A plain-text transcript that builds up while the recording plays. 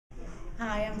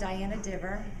Hi, I'm Diana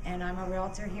Diver, and I'm a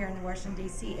realtor here in the Washington,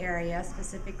 D.C. area,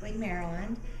 specifically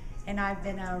Maryland. And I've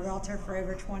been a realtor for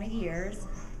over 20 years,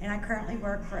 and I currently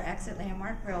work for Exit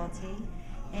Landmark Realty,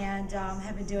 and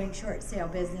have been doing short sale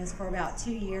business for about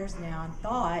 2 years now, and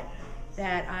thought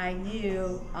that I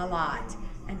knew a lot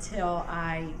until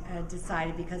I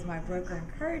decided, because my broker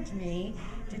encouraged me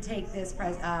to take this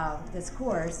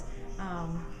course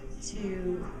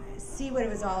to see what it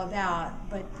was all about.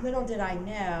 But little did I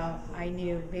know, I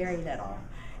knew very little.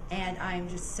 And I'm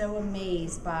just so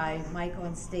amazed by Michael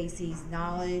and Stacy's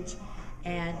knowledge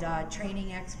and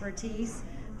training expertise.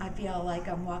 I feel like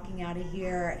I'm walking out of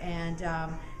here and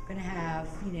going to have,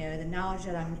 the knowledge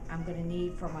that I'm going to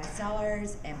need for my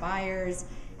sellers and buyers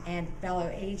and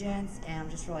fellow agents, and I'm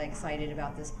just really excited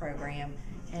about this program.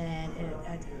 And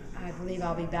I believe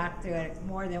I'll be back through it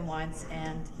more than once,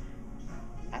 and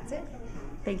that's it.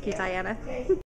 Thank you, Diana.